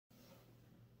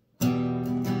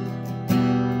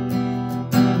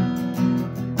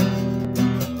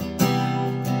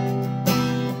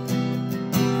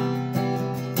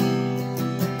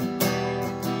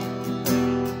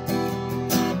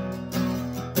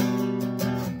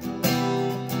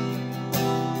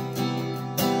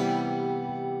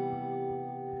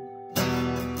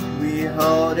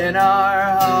hold in our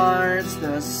hearts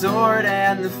the sword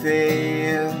and the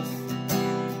faith.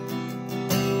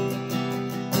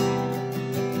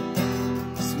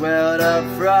 Swelled up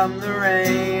from the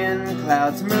rain,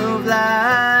 clouds move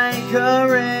like a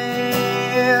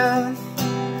wraith.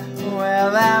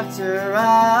 Well, after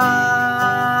all,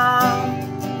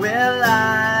 we'll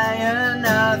lie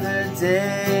another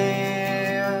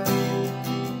day,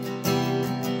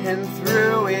 and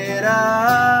through it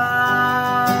all,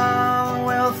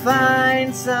 we'll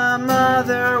find some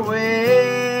other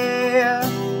way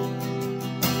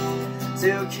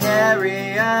to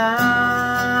carry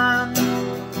on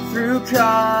through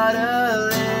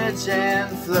cartilage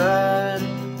and flood.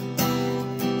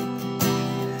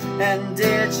 And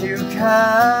did you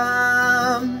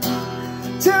come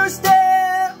to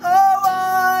stay or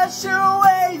wash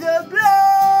away the blood?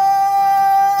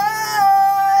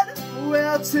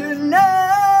 Well,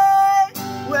 tonight,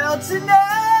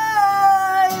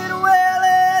 will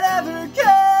it ever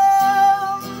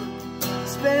come?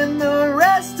 Spend the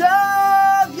rest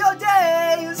of your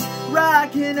days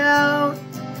rocking out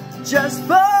just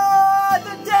for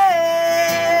the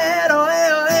dead. Oh,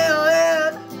 yeah, yeah,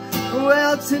 yeah.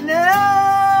 Well, tonight,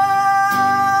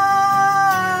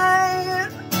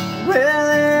 will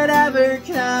it ever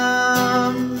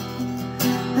come?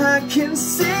 I can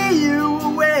see you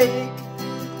awake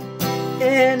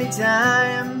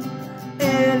anytime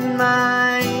in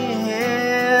my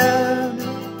head.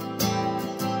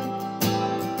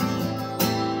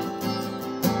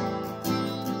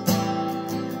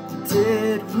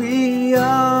 Did we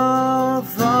all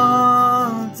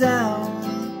fall down?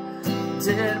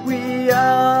 Did we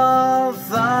all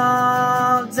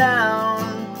fall down?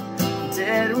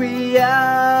 Did we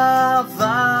all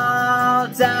fall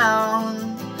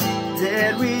down?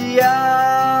 Did we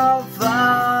all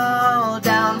fall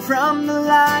down? From the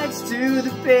lights to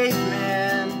the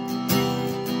pavement,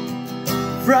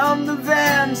 from the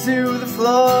van to the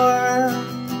floor,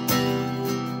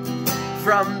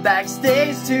 from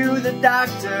backstage to the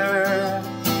doctor,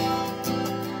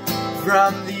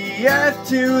 from the earth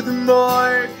to the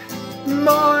morgue,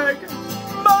 morgue,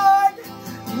 morgue,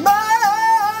 morgue.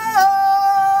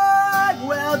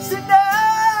 Well,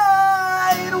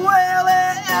 tonight, will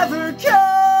it ever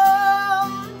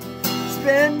come?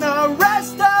 Spend the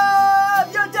rest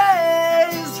of your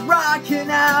days rocking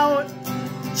out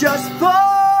just for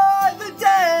the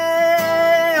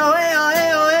day. Oh, yeah, oh,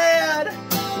 yeah, oh,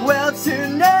 yeah. Well,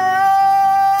 tonight,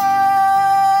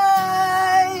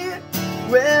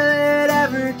 will it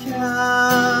ever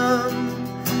come?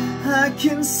 I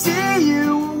can see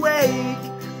you awake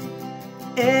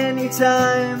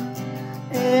anytime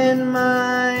in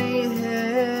my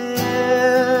head.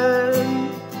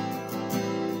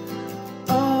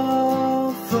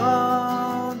 All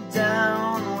fall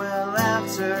down, well,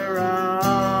 after all.